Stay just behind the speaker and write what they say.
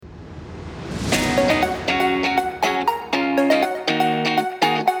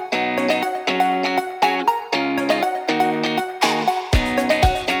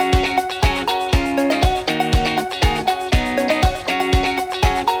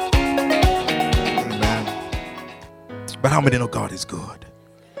But how many know God is good?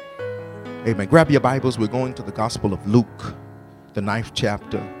 Amen. Grab your Bibles. We're going to the Gospel of Luke, the 9th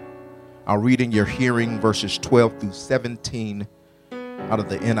chapter. I'll read in your hearing verses 12 through 17 out of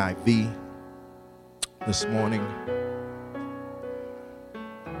the NIV this morning.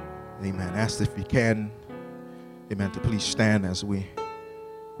 Amen. Ask if you can, amen, to please stand as we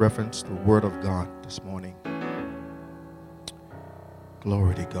reference the Word of God this morning.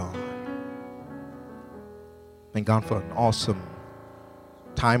 Glory to God. Thank God for an awesome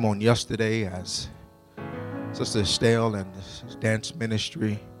time on yesterday as Sister Estelle and the dance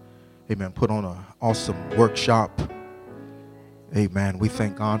ministry, amen, put on an awesome workshop. Amen. We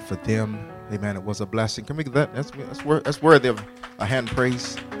thank God for them. Amen. It was a blessing. Can we get that? That's worthy of a hand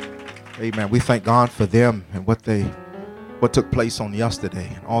praise. Amen. We thank God for them and what took place on yesterday.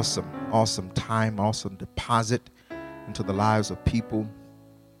 An awesome time, awesome deposit into the lives of people.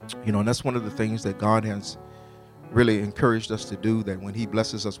 You know, and that's one of the things that God has really encouraged us to do, that when he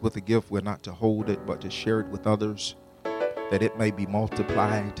blesses us with a gift, we're not to hold it, but to share it with others, that it may be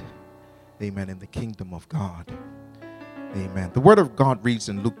multiplied, amen, in the kingdom of God. Amen. The word of God reads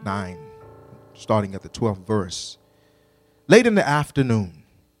in Luke 9, starting at the 12th verse. Late in the afternoon,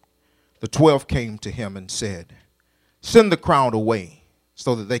 the 12 came to him and said, "Send the crowd away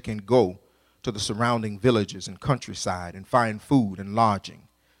so that they can go to the surrounding villages and countryside and find food and lodging,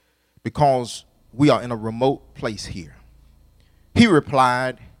 because we are in a remote place here." He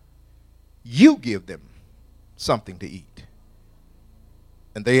replied, "You give them something to eat."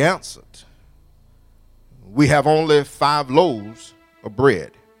 And they answered, "We have only 5 loaves of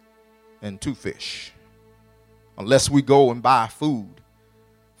bread and 2 fish, unless we go and buy food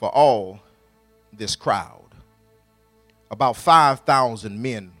for all this crowd." About 5,000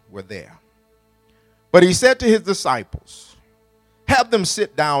 men were there. But he said to his disciples, "Have them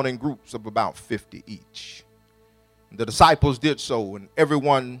sit down in groups of about 50 each." And the disciples did so, and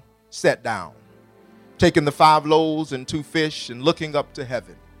everyone sat down, taking the 5 loaves and 2 fish, and looking up to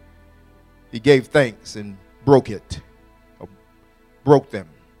heaven. He gave thanks and broke them.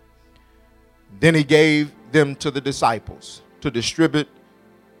 Then he gave them to the disciples to distribute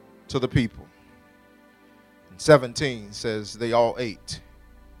to the people. And 17 says they all ate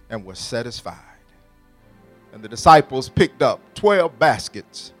and were satisfied. And the disciples picked up 12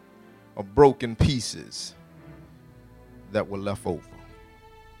 baskets of broken pieces that were left over.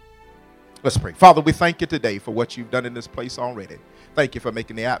 Let's pray. Father, we thank you today for what you've done in this place already. Thank you for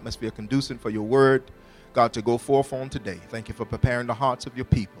making the atmosphere conducive for your word, God, to go forth on today. Thank you for preparing the hearts of your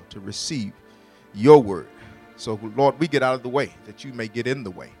people to receive your word. So, Lord, we get out of the way, that you may get in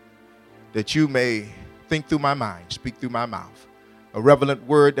the way, that you may think through my mind, speak through my mouth. A relevant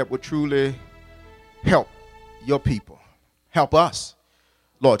word that will truly help your people. Help us,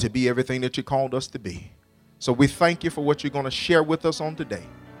 Lord, to be everything that you called us to be. So we thank you for what you're going to share with us on today.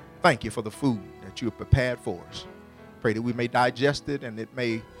 Thank you for the food that you have prepared for us. Pray that we may digest it and it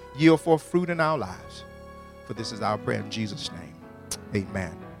may yield forth fruit in our lives. For this is our prayer in Jesus' name.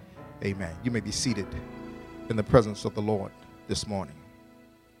 Amen. Amen. You may be seated in the presence of the Lord this morning.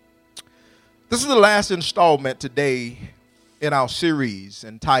 This is the last installment today in our series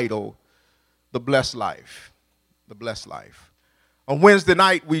entitled The Blessed Life. The Blessed Life. On Wednesday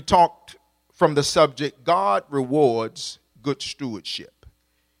night, we talked from the subject, God rewards good stewardship.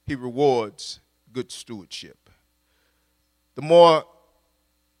 He rewards good stewardship. The more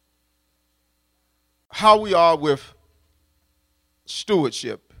how we are with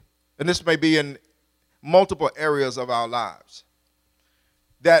stewardship, and this may be in multiple areas of our lives,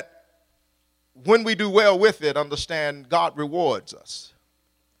 that when we do well with it, understand God rewards us.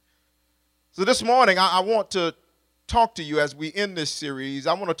 So this morning, I want to talk to you as we end this series.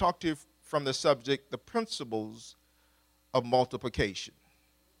 I want to talk to you from the subject, the principles of multiplication.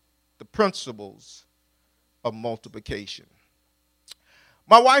 The principles of multiplication.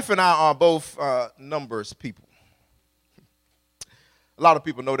 My wife and I are both numbers people. A lot of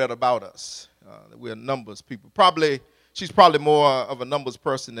people know that about us. We're numbers people. She's probably more of a numbers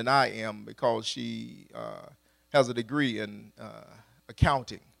person than I am, because she has a degree in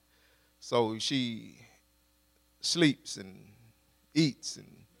accounting. So she sleeps and eats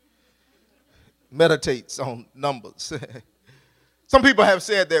and meditates on numbers. Some people have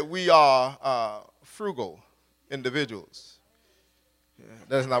said that we are frugal individuals. Yeah,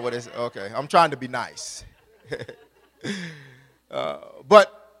 that's not what it's. Okay, I'm trying to be nice.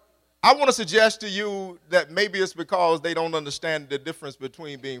 But I want to suggest to you that maybe it's because they don't understand the difference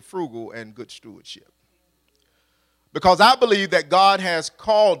between being frugal and good stewardship. Because I believe that God has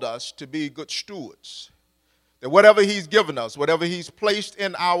called us to be good stewards. That whatever he's given us, whatever he's placed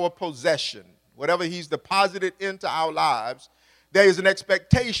in our possession, whatever he's deposited into our lives, there is an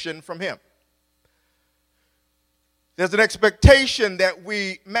expectation from him. There's an expectation that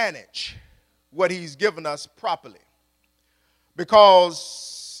we manage what he's given us properly,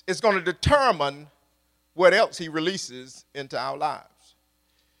 because it's going to determine what else he releases into our lives.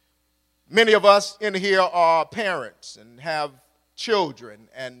 Many of us in here are parents and have children,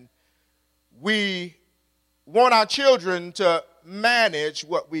 and we want our children to manage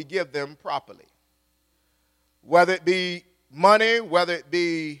what we give them properly, whether it be money, whether it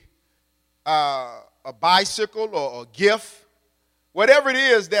be a bicycle or a gift, whatever it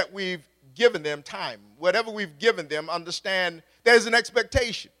is that we've given them, time, whatever we've given them, understand there's an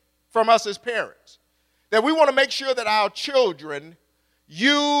expectation from us as parents that we want to make sure that our children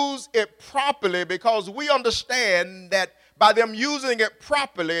use it properly, because we understand that by them using it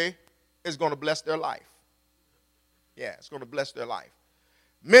properly, it's going to bless their life. Yeah, it's going to bless their life.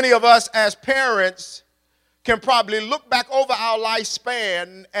 Many of us as parents can probably look back over our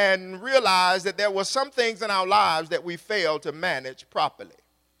lifespan and realize that there were some things in our lives that we failed to manage properly.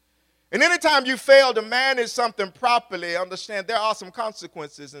 And anytime you fail to manage something properly, understand there are some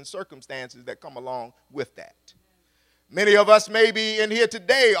consequences and circumstances that come along with that. Many of us maybe in here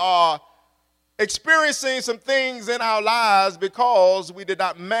today are experiencing some things in our lives because we did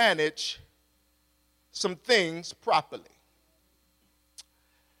not manage some things properly.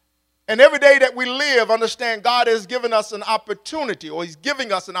 And every day that we live, understand God has given us an opportunity, or he's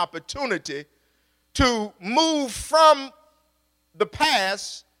giving us an opportunity to move from the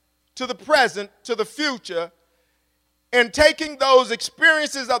past to the present to the future, and taking those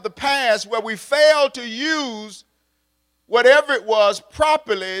experiences of the past where we failed to use whatever it was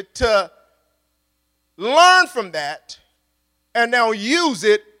properly, to learn from that and now use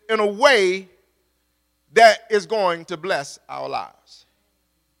it in a way that is going to bless our lives.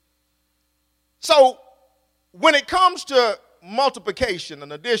 So when it comes to multiplication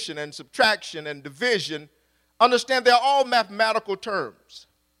and addition and subtraction and division, understand they're all mathematical terms.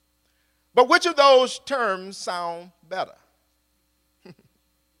 But which of those terms sound better?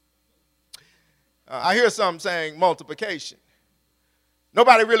 I hear some saying multiplication.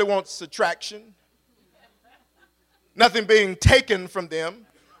 Nobody really wants subtraction. Nothing being taken from them.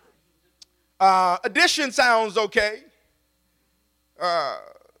 Addition sounds okay,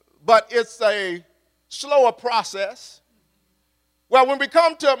 but it's a slower process. Well, when we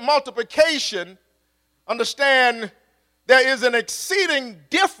come to multiplication, understand there is an exceeding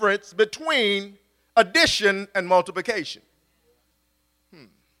difference between addition and multiplication.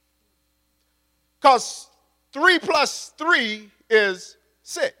 Because 3 plus 3 is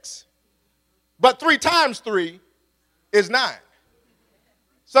 6. But 3 times 3 is 9.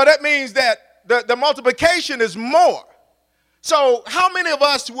 So that means that the multiplication is more. So how many of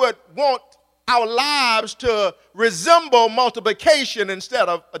us would want our lives to resemble multiplication instead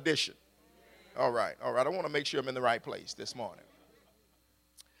of addition? All right. I want to make sure I'm in the right place this morning.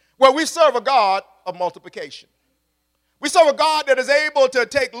 Well, we serve a God of multiplication. We serve a God that is able to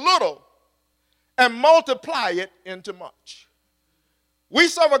take little and multiply it into much. We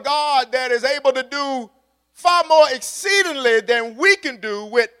serve a God that is able to do far more exceedingly than we can do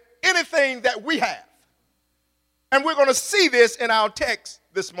with anything that we have. And we're going to see this in our text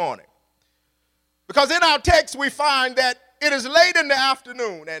this morning. Because in our text we find that it is late in the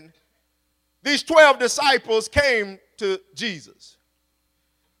afternoon, and these 12 disciples came to Jesus.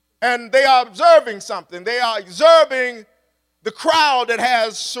 And they are observing something. They are observing the crowd that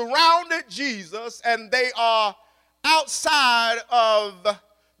has surrounded Jesus, and they are outside of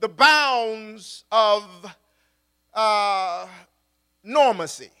the bounds of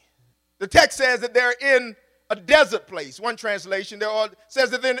normacy. The text says that they're in a desert place. One translation says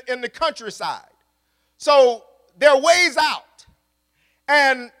that they're in the countryside. So they're ways out.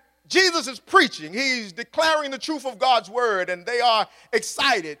 And Jesus is preaching. He's declaring the truth of God's word, and they are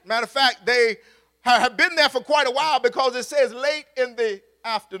excited. Matter of fact, they have been there for quite a while, because it says late in the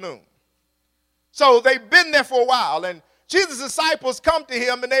afternoon. So they've been there for a while, and Jesus' disciples come to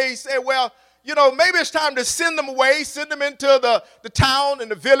him and they say, well, maybe it's time to send them away, send them into the town and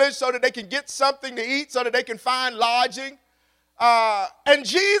the village so that they can get something to eat, so that they can find lodging. And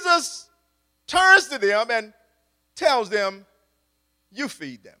Jesus turns to them and tells them, you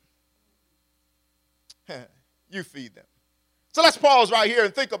feed them. You feed them. So let's pause right here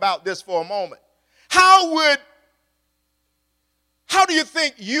and think about this for a moment. How do you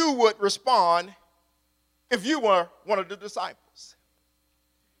think you would respond if you were one of the disciples?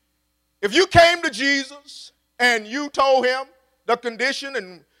 If you came to Jesus and you told him the condition,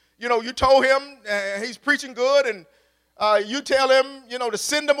 and you told him he's preaching good, and You tell him, to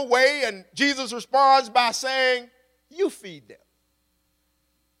send them away, and Jesus responds by saying, you feed them.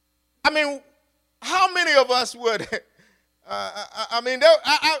 I mean, how many of us would,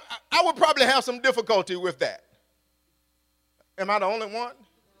 I would probably have some difficulty with that. Am I the only one?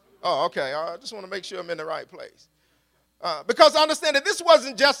 Oh, okay. I just want to make sure I'm in the right place. Because understand that this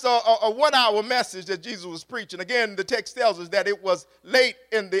wasn't just a 1 hour message that Jesus was preaching. Again, the text tells us that it was late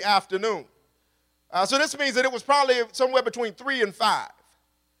in the afternoon. So this means that it was probably somewhere between 3 and 5.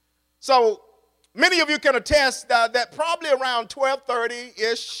 So many of you can attest that probably around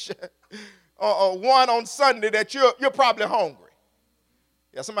 12:30-ish or 1 on Sunday that you're probably hungry.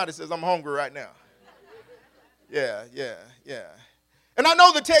 Yeah, somebody says, I'm hungry right now. Yeah. And I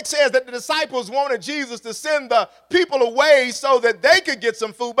know the text says that the disciples wanted Jesus to send the people away so that they could get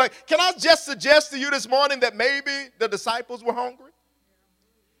some food. But can I just suggest to you this morning that maybe the disciples were hungry?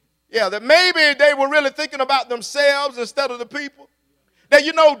 Yeah, that maybe they were really thinking about themselves instead of the people. That,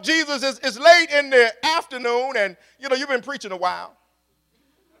 Jesus is late in the afternoon and, you've been preaching a while.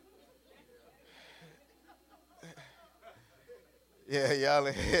 Yeah.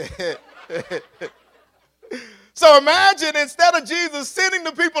 So imagine instead of Jesus sending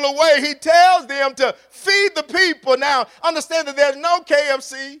the people away, he tells them to feed the people. Now, understand that there's no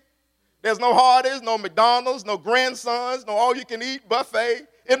KFC, there's no Hardee's, no McDonald's, no Grandsons, no all-you-can-eat buffet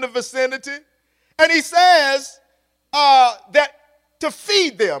in the vicinity. And he says that to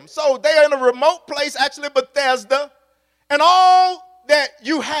feed them. So they are in a remote place, actually Bethesda, and all that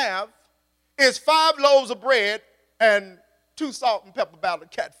you have is 5 loaves of bread and 2 salt and pepper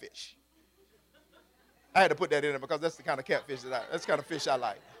battered catfish. I had to put that in there because that's the kind of catfish that's the kind of fish I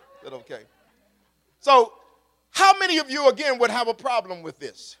like. Is that okay? So how many of you, again, would have a problem with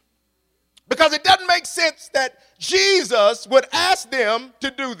this? Because it doesn't make sense that Jesus would ask them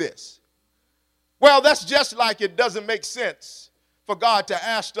to do this. Well, that's just like it doesn't make sense for God to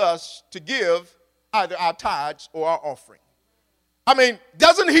ask us to give either our tithes or our offering. I mean,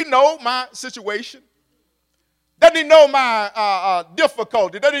 doesn't he know my situation? Doesn't he know my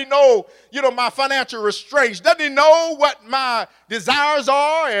difficulty? Doesn't he know, my financial restraints? Doesn't he know what my desires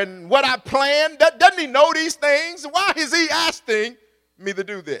are and what I plan? Doesn't he know these things? Why is he asking me to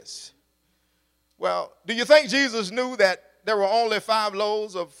do this? Well, do you think Jesus knew that there were only 5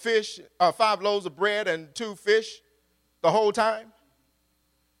 loaves of bread and 2 fish the whole time?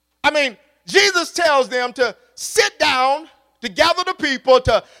 I mean, Jesus tells them to sit down, to gather the people,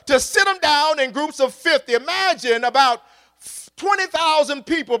 to sit them down in groups of 50. Imagine about 20,000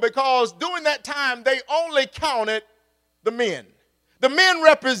 people, because during that time they only counted the men. The men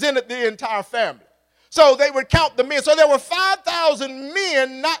represented the entire family. So they would count the men. So there were 5,000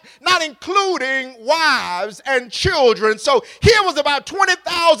 men, not including wives and children. So here was about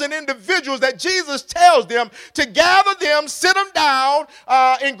 20,000 individuals that Jesus tells them to gather them, sit them down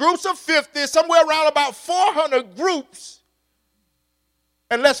in groups of 50, somewhere around about 400 groups.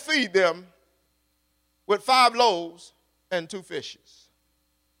 And let's feed them with 5 loaves and 2 fishes.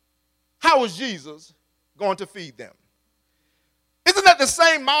 How is Jesus going to feed them? Isn't that the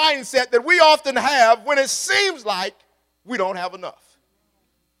same mindset that we often have when it seems like we don't have enough?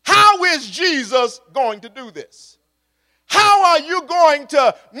 How is Jesus going to do this? How are you going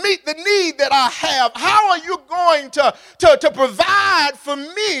to meet the need that I have? How are you going to provide for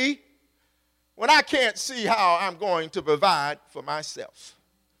me when I can't see how I'm going to provide for myself?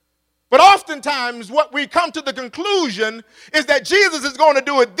 But oftentimes what we come to the conclusion is that Jesus is going to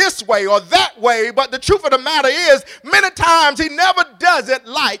do it this way or that way, but the truth of the matter is many times he never does it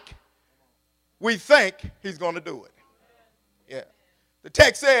like we think he's going to do it. Yeah. The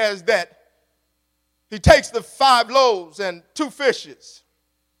text says that he takes the 5 loaves and 2 fishes.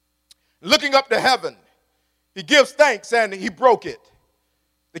 Looking up to heaven, he gives thanks and he broke it.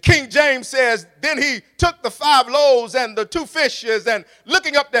 The King James says, then he took the 5 loaves and the 2 fishes, and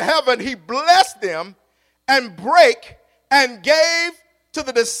looking up to heaven, he blessed them and brake and gave to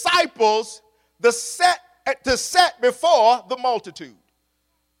the disciples to set before the multitude.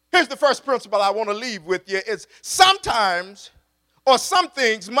 Here's the first principle I want to leave with you is sometimes or some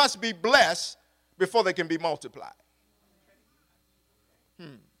things must be blessed before they can be multiplied.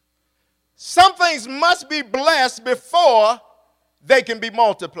 Some things must be blessed before they can be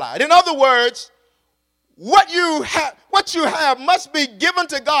multiplied. In other words, what you have must be given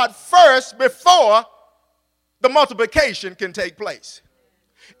to God first before the multiplication can take place.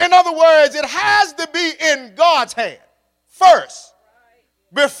 In other words, it has to be in God's hand first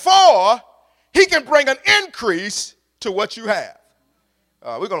before he can bring an increase to what you have.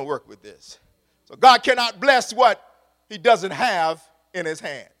 We're going to work with this. So God cannot bless what he doesn't have in his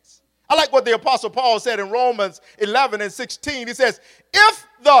hands. I like what the Apostle Paul said in Romans 11 and 16. He says, if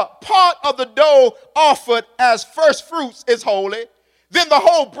the part of the dough offered as first fruits is holy, then the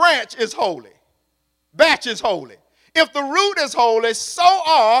whole branch is holy. Batch is holy. If the root is holy, so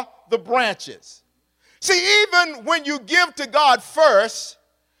are the branches. See, even when you give to God first,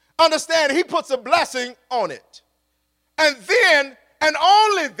 understand he puts a blessing on it. And then, and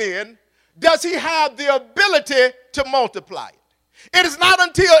only then, does he have the ability to multiply it. It is not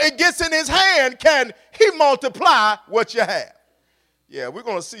until it gets in his hand can he multiply what you have. Yeah, we're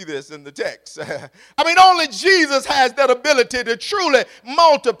going to see this in the text. I mean, only Jesus has that ability to truly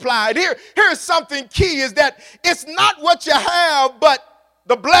multiply it. Here's something key is that it's not what you have, but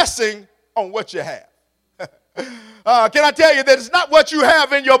the blessing on what you have. Can I tell you that it's not what you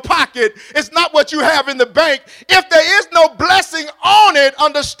have in your pocket. It's not what you have in the bank. If there is no blessing on it,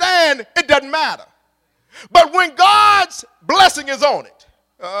 understand it doesn't matter. But when God's blessing is on it,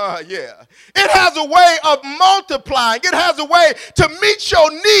 it has a way of multiplying. It has a way to meet your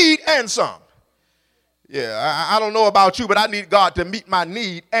need and some. Yeah, I don't know about you, but I need God to meet my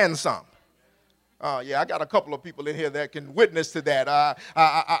need and some. I got a couple of people in here that can witness to that.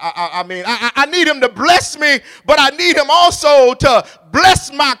 I need him to bless me, but I need him also to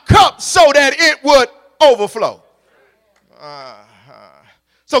bless my cup so that it would overflow.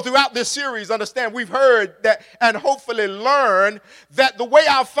 So throughout this series, understand, we've heard that and hopefully learned that the way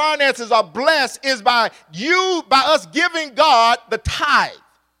our finances are blessed is by us giving God the tithe.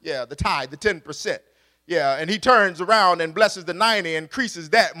 Yeah, the tithe, the 10%. Yeah, and he turns around and blesses the 90, increases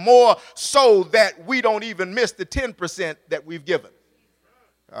that more so that we don't even miss the 10% that we've given.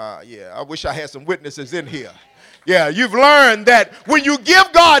 I wish I had some witnesses in here. Yeah, you've learned that when you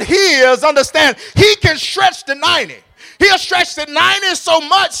give God his, understand, he can stretch the 90. He'll stretch the 90 so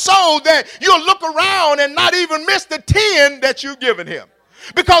much so that you'll look around and not even miss the 10 that you've given him.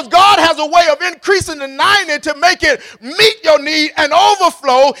 Because God has a way of increasing the 90 to make it meet your need and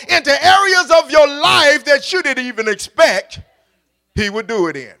overflow into areas of your life that you didn't even expect he would do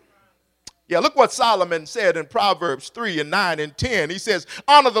it in. Yeah, look what Solomon said in Proverbs 3 and 9 and 10. He says,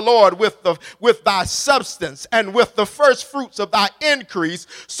 honor the Lord with thy substance and with the first fruits of thy increase.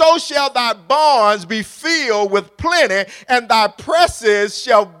 So shall thy barns be filled with plenty, and thy presses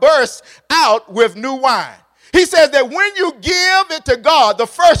shall burst out with new wine. He says that when you give it to God, the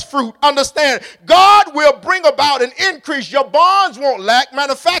first fruit, understand, God will bring about an increase. Your barns won't lack.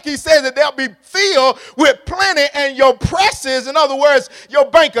 Matter of fact, he says that they'll be filled with plenty, and your presses, in other words, your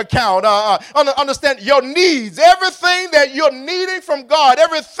bank account, understand your needs, everything that you're needing from God,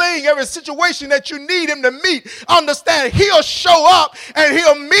 every situation that you need him to meet, understand he'll show up and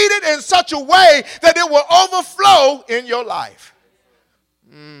he'll meet it in such a way that it will overflow in your life.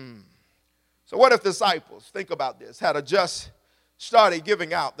 So what if disciples, think about this, had just started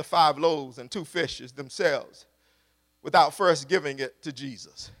giving out the 5 loaves and 2 fishes themselves without first giving it to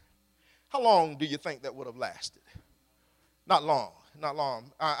Jesus? How long do you think that would have lasted? Not long.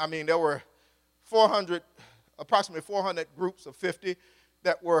 I mean, there were approximately 400 groups of 50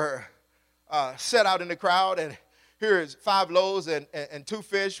 that were set out in the crowd, and here's 5 loaves and 2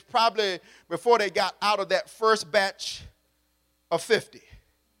 fish, probably before they got out of that first batch of 50.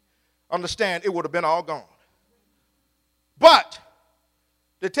 Understand, it would have been all gone. But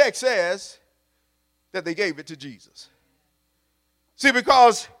the text says that they gave it to Jesus. See,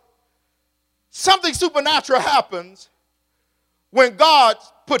 because something supernatural happens when God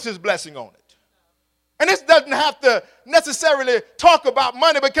puts his blessing on it. And this doesn't have to necessarily talk about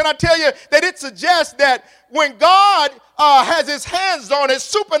money, but can I tell you that it suggests that when God has his hands on it,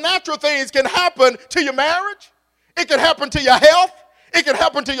 supernatural things can happen to your marriage. It can happen to your health. It can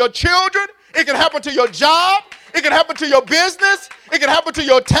happen to your children. It can happen to your job. It can happen to your business. It can happen to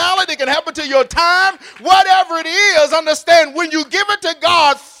your talent. It can happen to your time. Whatever it is, understand, when you give it to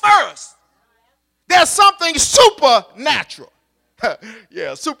God first, there's something supernatural.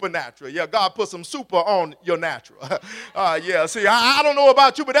 Yeah, supernatural. Yeah, God put some super on your natural. See, I don't know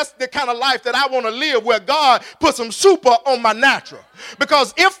about you, but that's the kind of life that I want to live, where God put some super on my natural.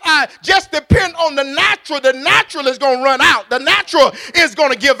 Because if I just depend on the natural is going to run out. The natural is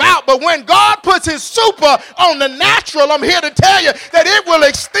going to give out. But when God puts his super on the natural, I'm here to tell you that it will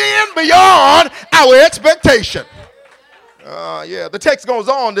extend beyond our expectation. The text goes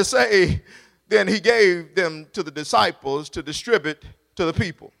on to say, then he gave them to the disciples to distribute to the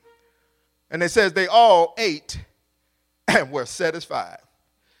people. And it says they all ate and were satisfied.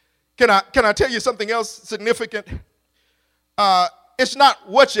 Can I tell you something else significant? It's not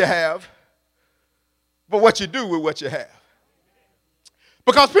what you have, but what you do with what you have.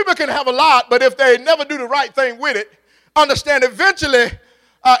 Because people can have a lot, but if they never do the right thing with it, understand eventually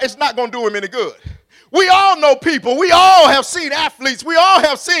it's not going to do him any good. We all know people. We all have seen athletes. We all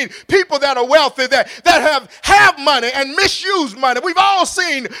have seen people that are wealthy, that have money and misuse money. We've all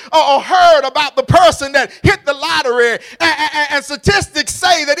seen or heard about the person that hit the lottery. And statistics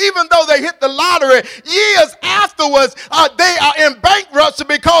say that even though they hit the lottery, years afterwards, they are in bankruptcy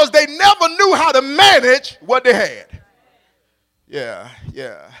because they never knew how to manage what they had. Yeah.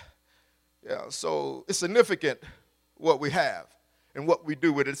 So it's significant what we have and what we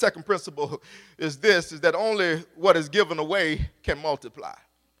do with it. The second principle is that only what is given away can multiply.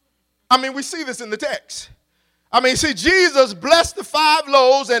 I mean, we see this in the text. I mean, see, Jesus blessed the 5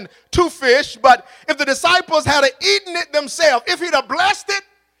 loaves and 2 fish, but if the disciples had eaten it themselves, if he'd have blessed it,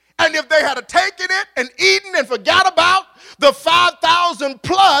 and if they had taken it and eaten and forgot about the 5,000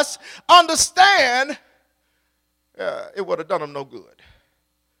 plus, understand, it would have done them no good.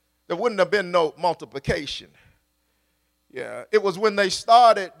 There wouldn't have been no multiplication. Yeah, it was when they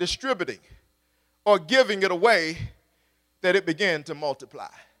started distributing or giving it away that it began to multiply.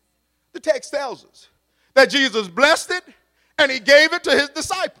 The text tells us that Jesus blessed it and he gave it to his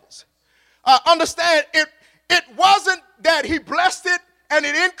disciples. Understand, it wasn't that he blessed it and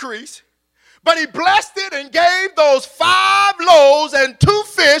it increased, but he blessed it and gave those 5 loaves and 2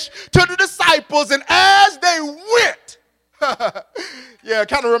 fish to the disciples, and as they went, yeah,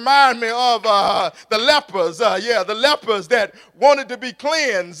 kind of remind me of the lepers. The lepers that wanted to be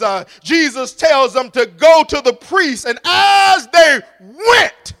cleansed. Jesus tells them to go to the priest, and as they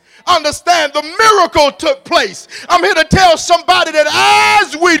went, understand, the miracle took place. I'm here to tell somebody that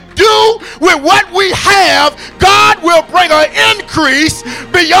as we do with what we have, God will bring an increase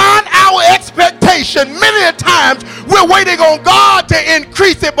beyond our expectation. Many times we're waiting on God to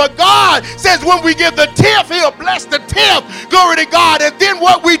increase it, but God says when we give the 10th, he'll bless the 10th. Glory to God. And then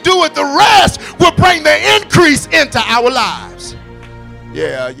what we do with the rest will bring the increase into our lives.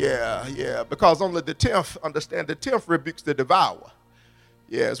 Yeah. Because only the 10th, understand, the 10th rebukes the devourer.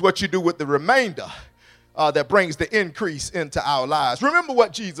 Yeah, it's what you do with the remainder that brings the increase into our lives. Remember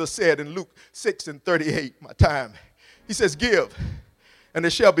what Jesus said in Luke 6:38, my time. He says, give, and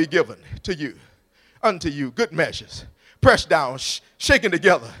it shall be given to you, unto you, good measures, pressed down, shaken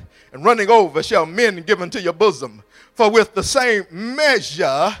together, and running over shall men give into your bosom. For with the same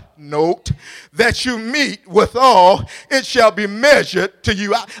measure, note, that you meet withal, it shall be measured to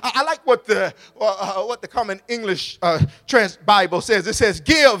you. I like what the Common English Bible says. It says,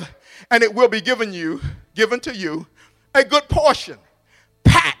 give, and it will be given to you, a good portion,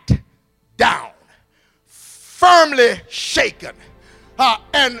 packed down, firmly shaken,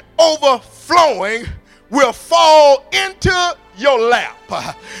 and overflowing will fall into your lap.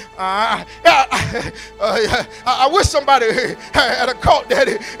 I wish somebody had caught that.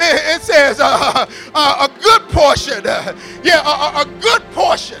 It says a good portion. A good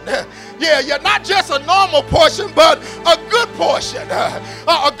portion. Not just a normal portion, but a good portion.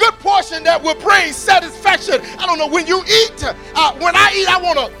 A good portion that will bring satisfaction. I don't know, when you eat, when I eat, I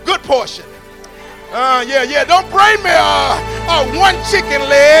want a good portion. Don't bring me one chicken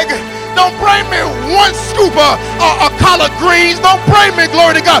leg. Don't bring me one scoop of collard greens. Don't bring me,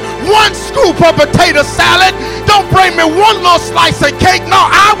 glory to God, one scoop of potato salad. Don't bring me one little slice of cake. No,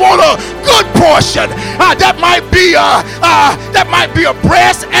 I want a good portion. That might be a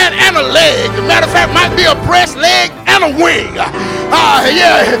breast and a leg. Matter of fact, might be a breast, leg, and a wing.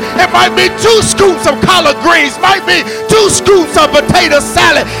 It might be 2 scoops of collard greens. Might be 2 scoops of potato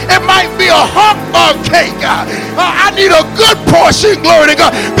salad. It might be a hump of cake. I need a good portion, glory to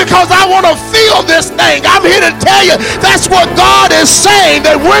God, because I want to feel this thing. I'm here to tell you that's what God is saying,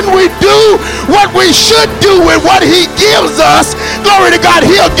 that when we do what we should do with what he gives us, glory to God,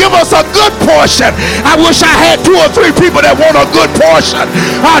 he'll give us a good portion. I wish I had 2 or 3 people that want a good portion.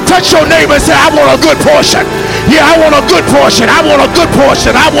 Touch your neighbor and say, I want a good portion. Yeah, I want a good portion. I want a good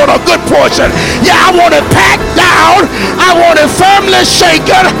portion. I want a good portion. Yeah, I want it packed down. I want it firmly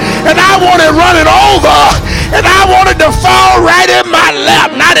shaken. And I want it running over. And I want it to fall right in my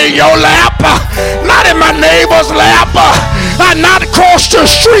lap. Not in your lap. Not in my neighbor's lap. Not across the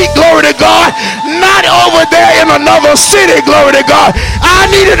street, glory to God. Not over there in another city, glory to God. I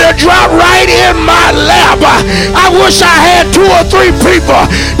needed to drop right in my lap. I wish I had 2 or 3 people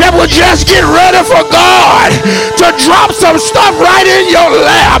that would just get ready for God to drop some stuff right in your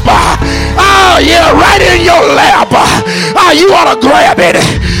lap. Right in your lap. You ought to grab it.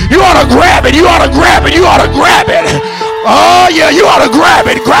 You ought to grab it. You ought to grab it. You ought to grab it. Oh, yeah, you ought to grab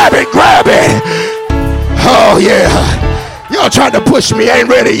it. Grab it. Grab it. Oh, yeah. Y'all trying to push me. Ain't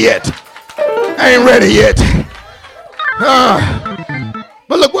ready yet. Ain't ready yet.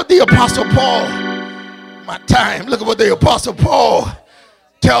 But look what the Apostle Paul, my time, look at what the Apostle Paul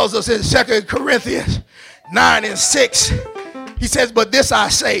tells us in 2 Corinthians 9 and 6, he says, but this I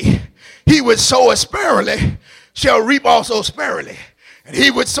say, he which soweth sparingly shall reap also sparingly, and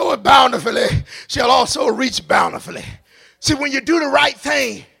he which soweth bountifully shall also reap bountifully. See, when you do the right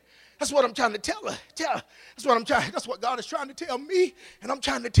thing, that's what I'm trying to tell her. That's what God is trying to tell me, and I'm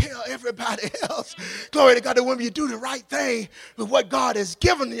trying to tell everybody else. Glory to God, that when you do the right thing with what God has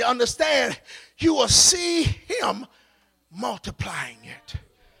given you, understand, you will see him multiplying it.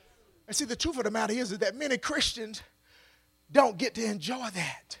 And see, the truth of the matter is that many Christians don't get to enjoy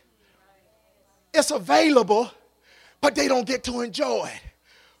that. It's available, but they don't get to enjoy it.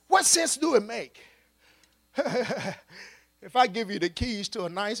 What sense do it make? If I give you the keys to a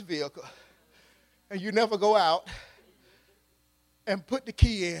nice vehicle and you never go out and put the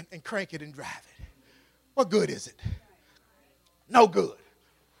key in and crank it and drive it, what good is it? No good.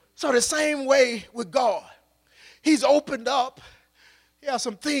 So the same way with God, he's opened up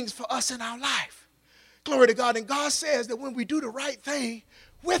some things for us in our life. Glory to God. And God says that when we do the right thing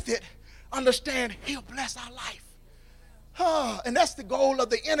with it, understand he'll bless our life. And that's the goal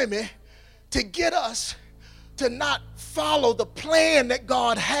of the enemy, to get us to not follow the plan that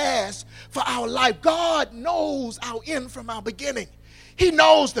God has for our life. God knows our end from our beginning. He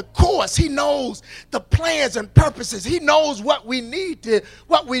knows the course. He knows the plans and purposes. He knows what we need to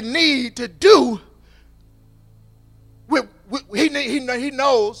do. He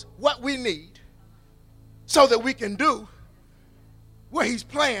knows what we need so that we can do what he's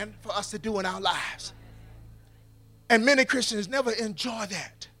planned for us to do in our lives. And many Christians never enjoy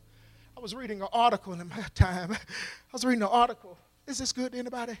that. I was reading an article in my time. Is this good to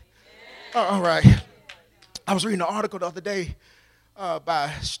anybody? Oh, all right. I was reading an article the other day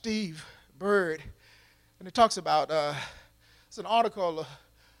by Steve Bird, and it talks about, it's an article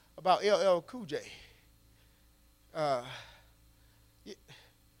about LL Cool J.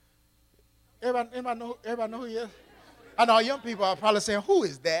 Everybody know who he is? I know young people are probably saying, who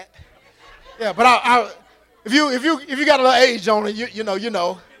is that? Yeah, but if you got a little age on it, you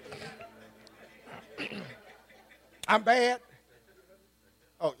know. I'm bad.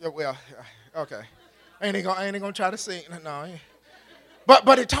 Oh, yeah, well, okay. I ain't gonna try to sing. No.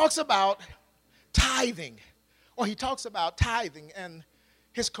 But it talks about tithing, or he talks about tithing and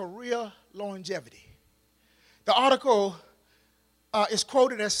his career longevity. The article is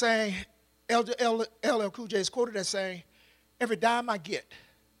quoted as saying, LL Cool J is quoted as saying, every dime I get,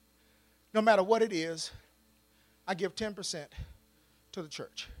 no matter what it is, I give 10% to the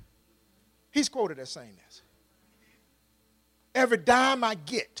church. He's quoted as saying this. Every dime I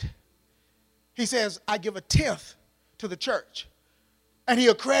get, he says, I give a tenth to the church. And he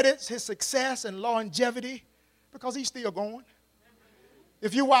accredits his success and longevity because he's still going.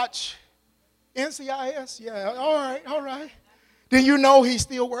 If you watch NCIS, yeah, all right. Then you know he's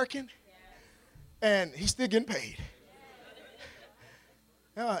still working and he's still getting paid.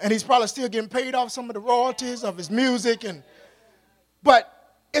 And he's probably still getting paid off some of the royalties of his music.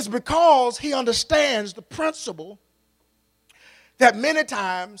 But it's because he understands the principle that many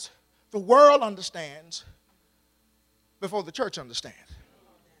times the world understands before the church understands.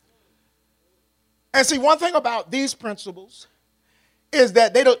 And see, one thing about these principles is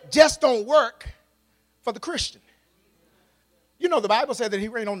that they don't work for the Christian. You know, the Bible said that he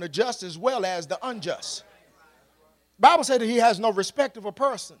reigned on the just as well as the unjust. The Bible said that he has no respect of a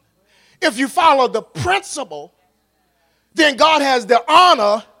person. If you follow the principle, then God has to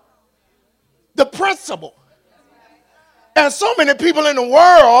honor the principle. And so many people in the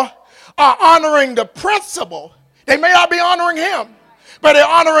world are honoring the principle. They may not be honoring him, but they're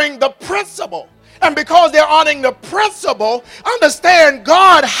honoring the principle. And because they're honoring the principle, understand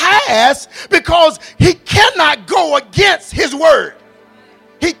God has, because he cannot go against his word.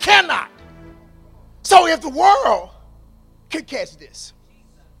 He cannot. So if the world can catch this,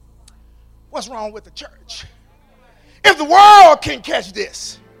 what's wrong with the church? If the world can catch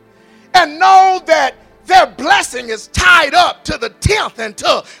this and know that their blessing is tied up to the tenth and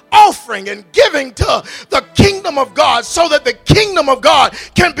to offering and giving to the kingdom of God so that the kingdom of God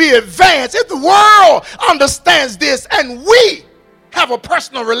can be advanced. If the world understands this and we have a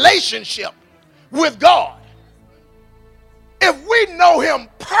personal relationship with God, if we know him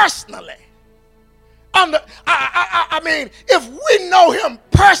personally, if we know him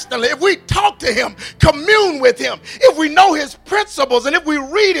personally, if we talk to him, commune with him, if we know his principles, and if we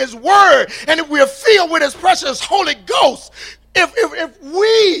read his word, and if we are filled with his precious Holy Ghost, if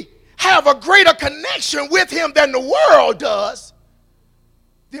we have a greater connection with him than the world does,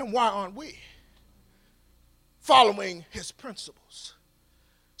 then why aren't we following his principles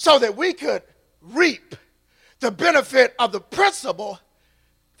so that we could reap the benefit of the principle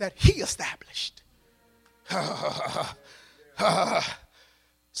that he established.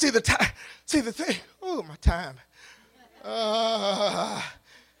 See the thing. Oh, my time.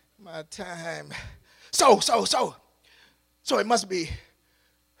 My time. So it must be.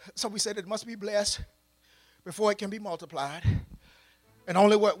 So we said it must be blessed before it can be multiplied. And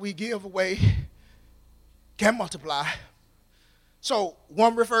only what we give away can multiply. So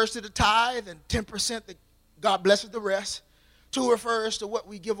 1 refers to the tithe and 10% that God blesses the rest. 2 refers to what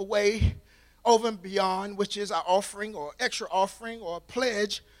we give away over and beyond, which is our offering or extra offering or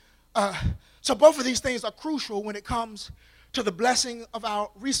pledge. So both of these things are crucial when it comes to the blessing of our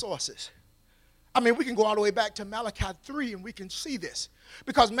resources. I mean, we can go all the way back to Malachi 3 and we can see this,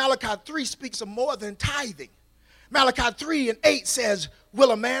 because Malachi 3 speaks of more than tithing. Malachi 3:8 says,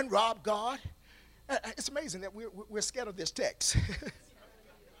 will a man rob God? It's amazing that we're scared of this text.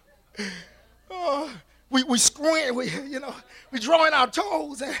 We squint, we drawing our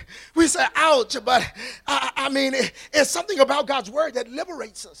toes and we say, ouch, but I mean, it's something about God's word that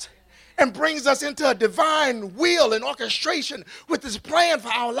liberates us and brings us into a divine will and orchestration with his plan for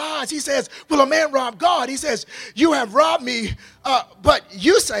our lives. He says, will a man rob God? He says, you have robbed me, but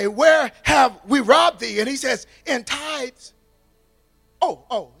you say, where have we robbed thee? And he says, in tithes.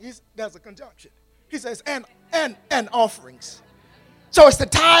 There's a conjunction. He says, and offerings. So it's the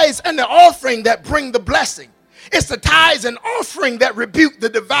tithes and the offering that bring the blessing. It's the tithes and offering that rebuke the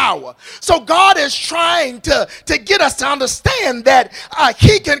devourer. So God is trying to get us to understand that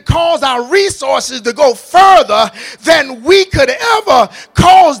he can cause our resources to go further than we could ever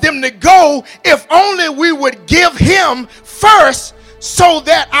cause them to go if only we would give him first, so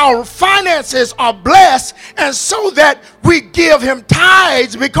that our finances are blessed and so that we give him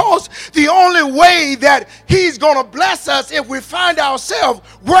tithes, because the only way that he's going to bless us if we find ourselves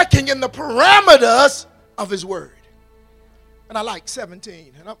working in the parameters of his word. And I like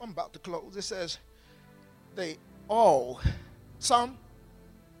 17, and I'm about to close. It says, they all, some,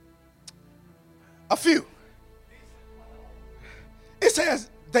 a few. It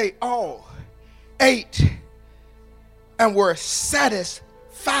says they all ate and were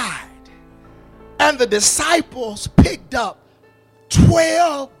satisfied. And the disciples picked up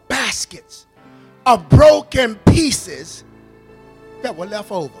 12 baskets of broken pieces that were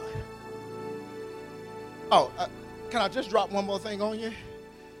left over. Can I just drop one more thing on you?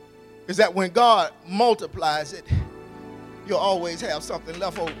 Is that when God multiplies it, you'll always have something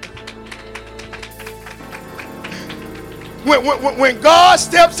left over. When God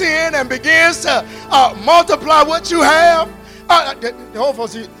steps in and begins to multiply what you have, the old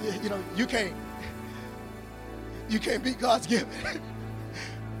folks, you can't beat God's giving,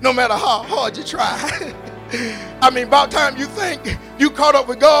 no matter how hard you try. I mean, about time you think you caught up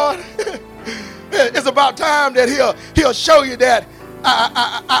with God, it's about time that he'll show you that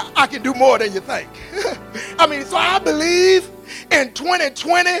I can do more than you think. I mean, so I believe in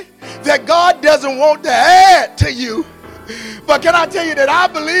 2020 that God doesn't want to add to you. But can I tell you that I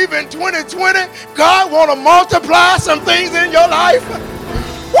believe in 2020, God want to multiply some things in your life?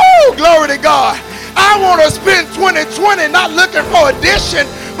 Woo! Glory to God. I want to spend 2020 not looking for addition,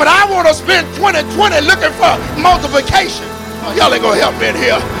 but I want to spend 2020 looking for multiplication. Oh, y'all ain't going to help me in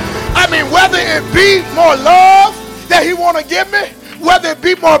here. I mean, whether it be more love that he want to give me, whether it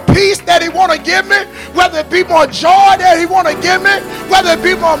be more peace that he want to give me, whether it be more joy that he want to give me, whether it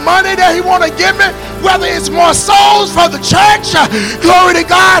be more money that he want to give me, whether it's more souls for the church, glory to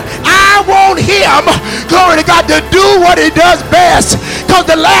God, I want him, glory to God, to do what he does best. Because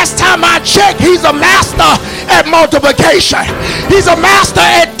the last time I checked, he's a master at multiplication. He's a master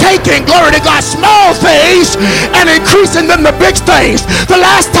at taking, glory to God, small things and increasing them to big things. The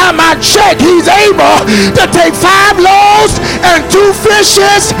last time I checked, he's able to take 5 loaves and 2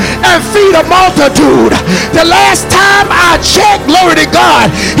 fishes and feed a multitude. The last time I checked, glory to God,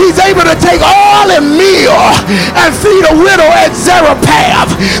 he's able to take all a meal and feed a widow at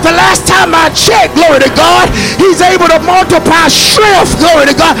Zarephath. The last time I checked, glory to God, he's able to multiply strength, glory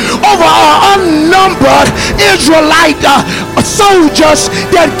to God, over our unnumbered Israelite soldiers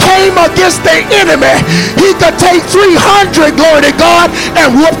that came against the enemy. He could take 300, glory to God,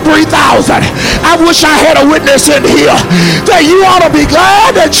 and whoop 3,000. I wish I had a witness in here that you ought to be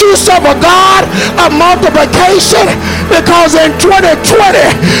glad that you serve a God of multiplication, because in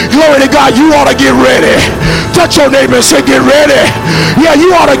 2020, glory to God, you ought to get ready. Touch your neighbor and say, get ready. Yeah,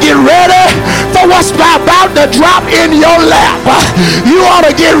 you ought to get ready for for what's about to drop in your lap. You ought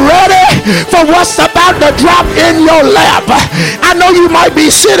to get ready for what's about to drop in your lap. I know you might be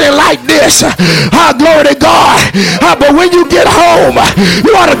sitting like this, glory to God, but when you get home,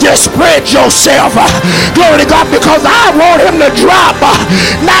 you ought to just spread yourself, glory to God, because I want him to drop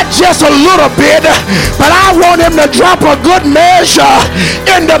not just a little bit, but I want him to drop a good measure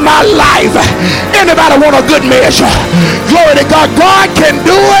into my life. Anybody want a good measure? Glory to God. God can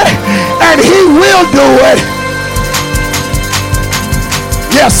do it, and he will do it.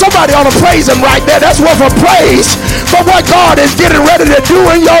 Yeah, somebody ought to praise him right there. That's worth a praise for what God is getting ready to do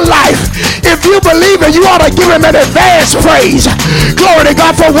in your life. If you believe it, you ought to give him an advance praise. Glory to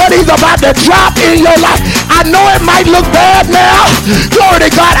God for what he's about to drop in your life. I know it might look bad now. Glory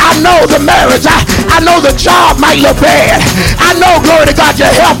to God, I know the marriage. I know the job might look bad. I know, glory to God,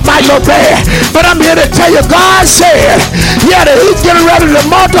 your health might look bad. But I'm here to tell you, God said, yeah, that he's getting ready to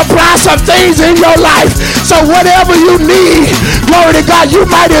multiply some things in your life. So whatever you need, glory to God, you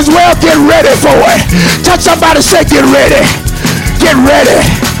might as well get ready for it. Touch somebody, say, get ready. Get ready.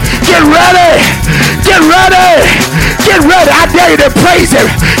 Get ready. Get ready. Get ready. I dare you to praise him.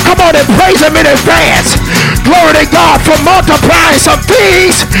 Come on and praise him in advance. Glory to God for multiplying some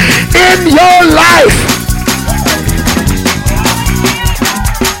things in your life.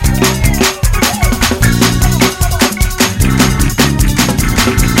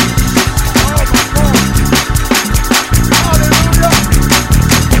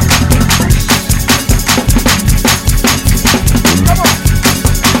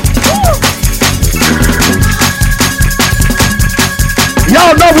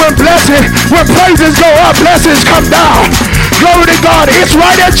 Y'all know when praises go up, blessings come down. Glory to God, it's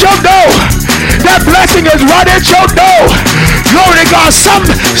right at your door. That blessing is right at your door. Glory to God,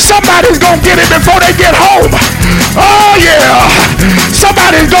 somebody's gonna get it before they get home. Oh yeah,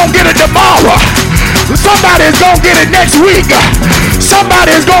 somebody's gonna get it tomorrow. Somebody's gonna get it next week.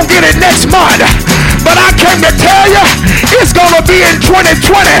 Somebody's gonna get it next month. But I came to tell you, it's gonna be in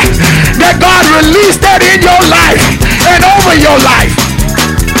 2020 that God released that in your life and over your life.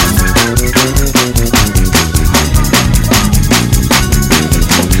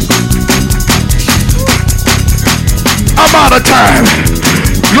 I'm out of time.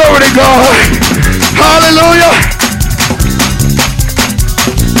 Glory to God. Hallelujah.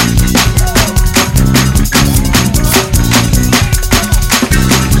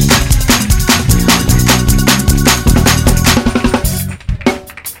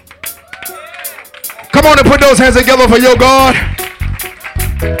 Come on and put those hands together for your God.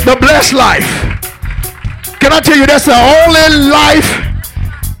 The blessed life. Can I tell you, that's the only life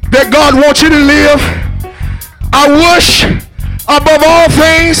that God wants you to live? I wish above all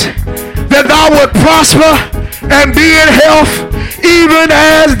things that thou would prosper and be in health, even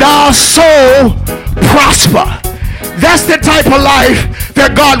as thy soul prosper. That's the type of life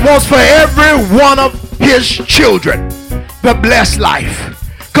that God wants for every one of his children. The blessed life.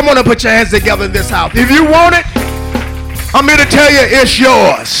 Come on and put your hands together in this house. If you want it, I'm here to tell you it's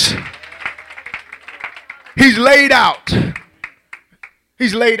yours. He's laid out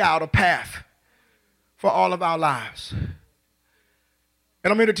a path for all of our lives.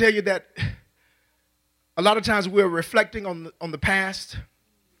 And I'm here to tell you that a lot of times we're reflecting on the past,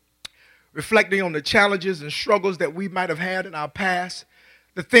 reflecting on the challenges and struggles that we might have had in our past,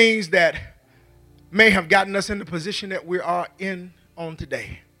 the things that may have gotten us in the position that we are in on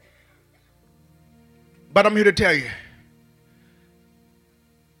today. But I'm here to tell you,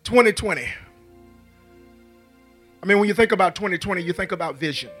 2020, when you think about 2020, you think about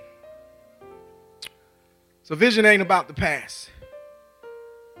vision. So vision ain't about the past,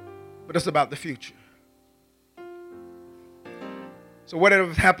 but it's about the future. So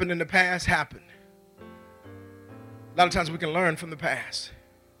whatever happened in the past happened. A lot of times we can learn from the past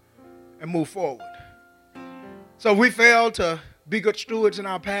and move forward. So if we fail to be good stewards in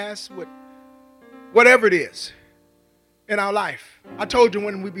our past with whatever it is in our life. I told you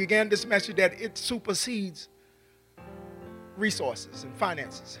when we began this message that it supersedes resources and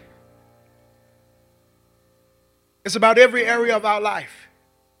finances. It's about every area of our life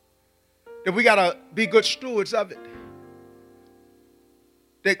that we got to be good stewards of it.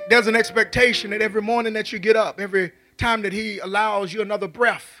 That there's an expectation that every morning that you get up, every time that he allows you another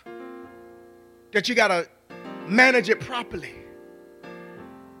breath, that you got to manage it properly.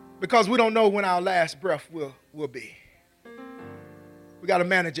 Because we don't know when our last breath will be. We got to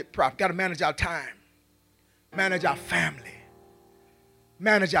manage it properly. Got to manage our time, manage our family,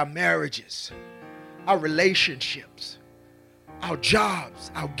 manage our marriages, our relationships, our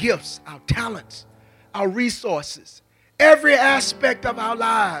jobs, our gifts, our talents, our resources. Every aspect of our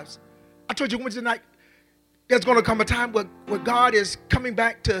lives, I told you Wednesday night, there's going to come a time where God is coming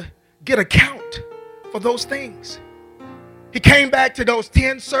back to get account for those things. He came back to those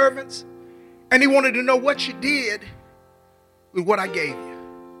 10 servants, and he wanted to know what you did with what I gave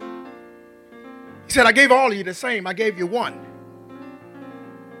you. He said, I gave all of you the same. I gave you one.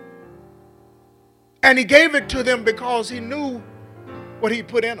 And he gave it to them because he knew what he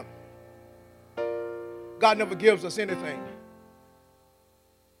put in them. God never gives us anything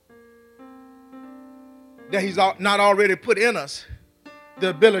that he's not already put in us the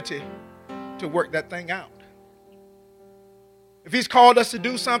ability to work that thing out. If he's called us to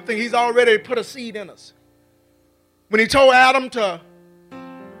do something, he's already put a seed in us. When he told Adam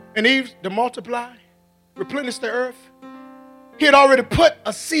and Eve to multiply, replenish the earth, he had already put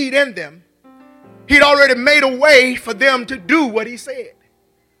a seed in them. He'd already made a way for them to do what he said.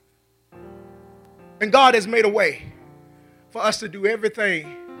 And God has made a way for us to do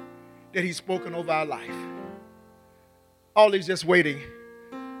everything that he's spoken over our life. All he's just waiting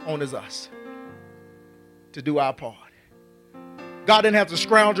on is us to do our part. God didn't have to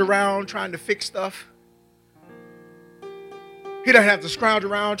scrounge around trying to fix stuff. He doesn't have to scrounge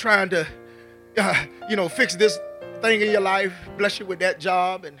around trying to, fix this thing in your life, bless you with that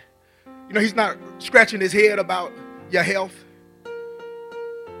job. And, he's not scratching his head about your health.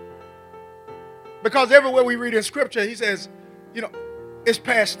 Because everywhere we read in Scripture, he says, it's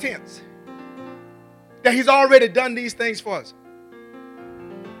past tense. That he's already done these things for us.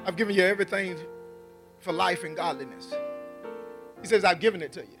 I've given you everything for life and godliness. He says, I've given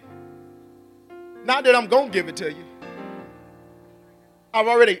it to you. Not that I'm going to give it to you. I've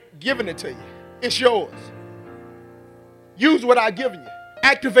already given it to you. It's yours. Use what I've given you.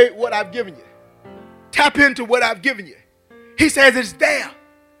 Activate what I've given you. Tap into what I've given you. He says it's there.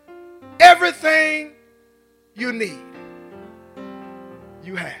 Everything you need,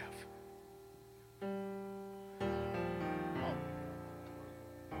 you have.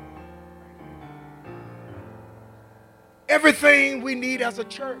 Everything we need as a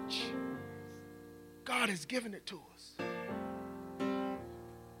church, God has given it to us.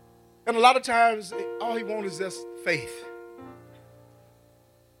 And a lot of times, all he wants is just faith.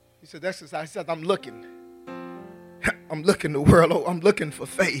 He said, exercise. He said, I'm looking. I'm looking the world over. I'm looking for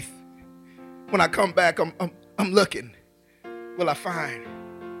faith. When I come back, I'm looking. Will I find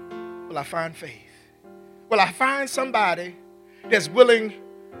faith? Will I find somebody that's willing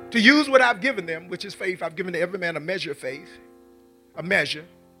to use what I've given them, which is faith? I've given to every man a measure of faith. A measure.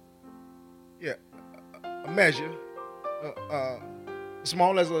 Yeah, a measure.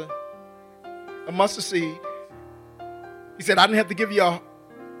 Small as a mustard seed. He said, I didn't have to give you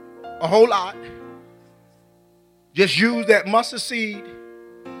a whole lot. Just use that mustard seed,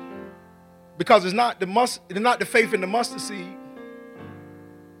 because it's not the faith in the mustard seed,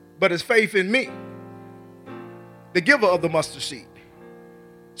 but it's faith in me, the giver of the mustard seed.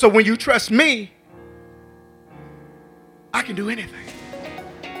 So when you trust me, I can do anything.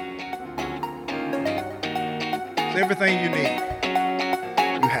 It's everything you need.